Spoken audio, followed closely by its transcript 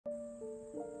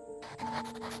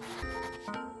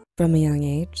From a young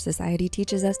age, society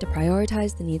teaches us to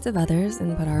prioritize the needs of others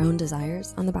and put our own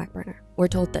desires on the back burner. We're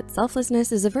told that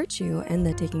selflessness is a virtue and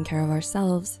that taking care of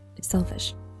ourselves is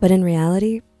selfish. But in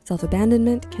reality,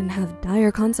 self-abandonment can have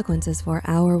dire consequences for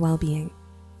our well-being.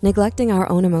 Neglecting our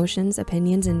own emotions,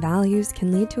 opinions, and values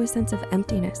can lead to a sense of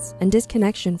emptiness and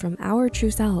disconnection from our true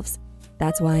selves.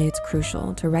 That's why it's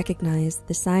crucial to recognize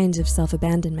the signs of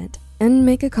self-abandonment and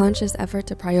make a conscious effort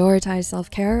to prioritize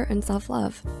self-care and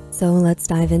self-love. So let's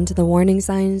dive into the warning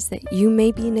signs that you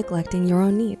may be neglecting your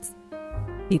own needs.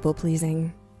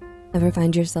 People-pleasing. Ever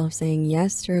find yourself saying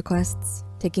yes to requests,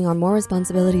 taking on more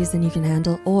responsibilities than you can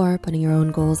handle, or putting your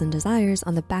own goals and desires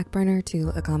on the back burner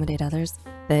to accommodate others?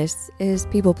 This is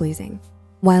people-pleasing.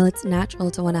 While it's natural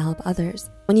to want to help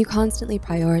others, when you constantly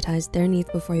prioritize their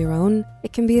needs before your own,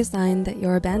 it can be a sign that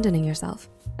you're abandoning yourself.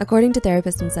 According to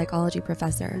therapist and psychology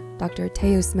professor, Dr.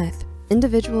 Teo Smith,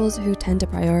 individuals who tend to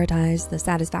prioritize the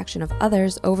satisfaction of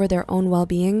others over their own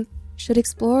well-being should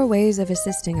explore ways of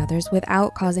assisting others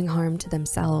without causing harm to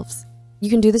themselves.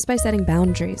 You can do this by setting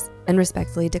boundaries and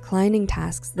respectfully declining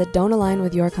tasks that don't align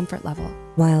with your comfort level,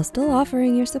 while still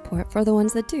offering your support for the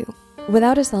ones that do.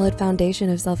 Without a solid foundation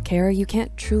of self-care, you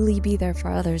can't truly be there for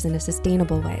others in a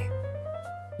sustainable way.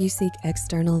 You seek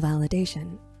external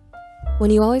validation.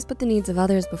 When you always put the needs of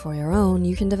others before your own,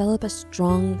 you can develop a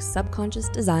strong subconscious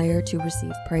desire to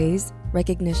receive praise,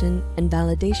 recognition, and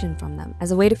validation from them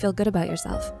as a way to feel good about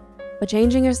yourself. But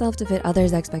changing yourself to fit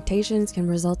others' expectations can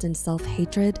result in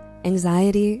self-hatred,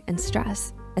 anxiety, and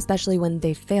stress, especially when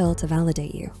they fail to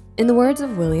validate you. In the words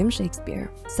of William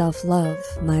Shakespeare, self-love,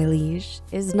 my liege,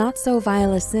 is not so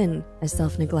vile a sin as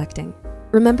self-neglecting.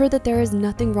 Remember that there is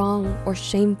nothing wrong or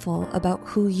shameful about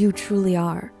who you truly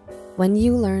are. When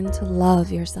you learn to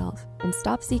love yourself and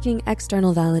stop seeking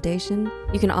external validation,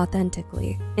 you can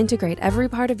authentically integrate every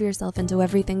part of yourself into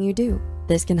everything you do.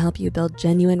 This can help you build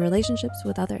genuine relationships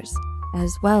with others,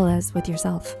 as well as with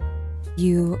yourself.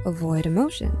 You avoid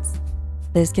emotions.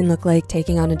 This can look like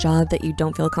taking on a job that you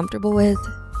don't feel comfortable with,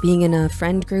 being in a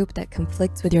friend group that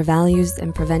conflicts with your values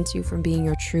and prevents you from being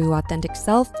your true authentic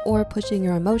self, or pushing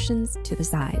your emotions to the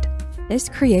side. This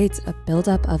creates a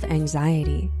buildup of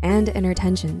anxiety and inner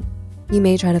tension. You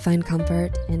may try to find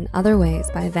comfort in other ways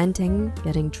by venting,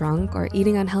 getting drunk, or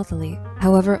eating unhealthily.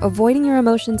 However, avoiding your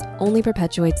emotions only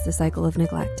perpetuates the cycle of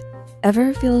neglect.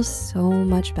 Ever feel so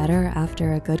much better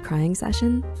after a good crying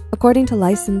session? According to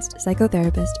licensed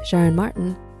psychotherapist Sharon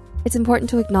Martin, it's important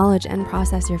to acknowledge and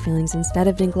process your feelings instead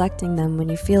of neglecting them when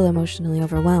you feel emotionally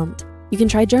overwhelmed. You can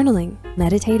try journaling,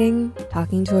 meditating,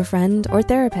 talking to a friend or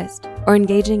therapist, or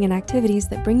engaging in activities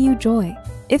that bring you joy.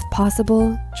 If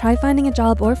possible, try finding a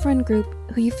job or friend group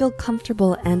who you feel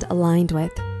comfortable and aligned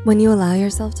with. When you allow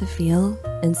yourself to feel,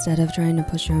 instead of trying to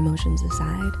push your emotions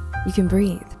aside, you can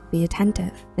breathe, be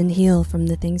attentive, and heal from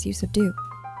the things you subdue.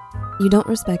 You don't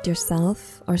respect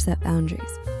yourself or set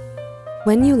boundaries.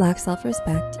 When you lack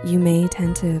self-respect, you may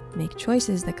tend to make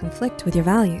choices that conflict with your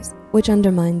values, which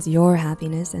undermines your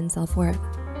happiness and self-worth.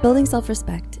 Building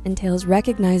self-respect entails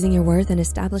recognizing your worth and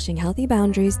establishing healthy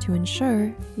boundaries to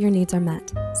ensure your needs are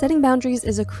met. Setting boundaries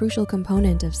is a crucial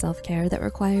component of self-care that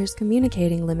requires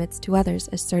communicating limits to others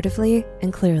assertively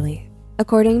and clearly.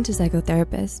 According to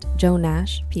psychotherapist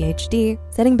Nash, PhD,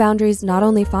 setting boundaries not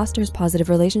only fosters positive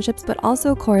relationships, but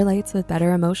also correlates with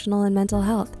better emotional and mental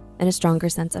health and a stronger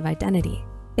sense of identity.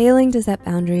 Failing to set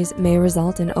boundaries may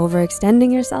result in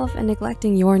overextending yourself and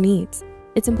neglecting your needs.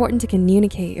 It's important to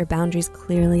communicate your boundaries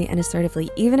clearly and assertively,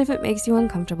 even if it makes you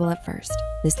uncomfortable at first.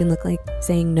 This can look like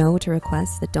saying no to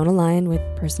requests that don't align with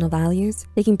personal values,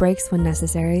 taking breaks when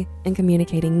necessary, and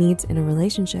communicating needs in a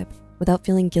relationship without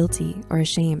feeling guilty or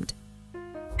ashamed.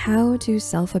 How to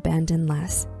self-abandon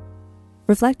less.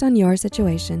 Reflect on your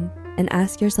situation and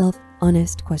ask yourself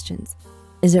honest questions.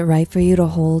 Is it right for you to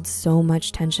hold so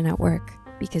much tension at work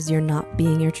because you're not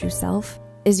being your true self?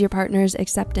 Is your partner's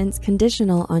acceptance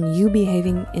conditional on you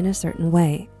behaving in a certain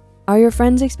way? Are your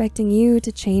friends expecting you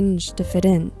to change to fit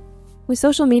in? With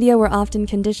social media, we're often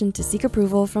conditioned to seek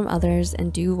approval from others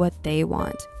and do what they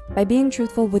want. By being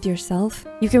truthful with yourself,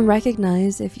 you can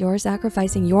recognize if you're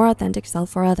sacrificing your authentic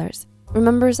self for others.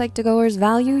 Remember, Psych2Goers,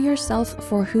 value yourself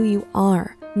for who you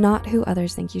are, not who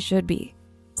others think you should be.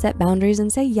 Set boundaries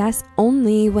and say yes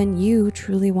only when you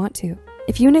truly want to.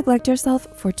 If you neglect yourself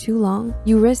for too long,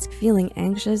 you risk feeling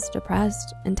anxious,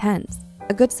 depressed, and tense.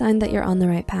 A good sign that you're on the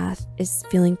right path is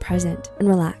feeling present and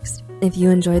relaxed. If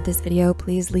you enjoyed this video,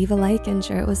 please leave a like and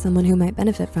share it with someone who might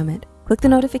benefit from it. Click the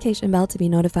notification bell to be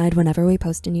notified whenever we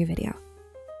post a new video.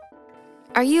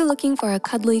 Are you looking for a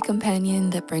cuddly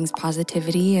companion that brings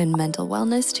positivity and mental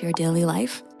wellness to your daily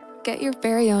life? Get your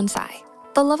very own Psy.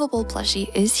 The lovable plushie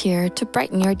is here to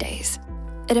brighten your days.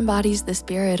 It embodies the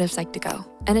spirit of Psych2Go,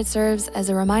 and it serves as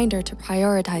a reminder to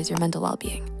prioritize your mental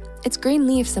well-being. Its green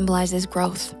leaf symbolizes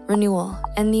growth, renewal,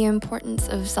 and the importance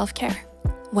of self-care.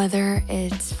 Whether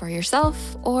it's for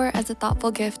yourself or as a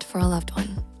thoughtful gift for a loved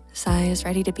one, Psy is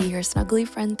ready to be your snuggly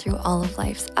friend through all of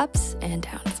life's ups and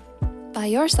downs. Buy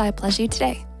your Psy plushie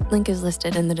today. Link is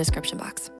listed in the description box.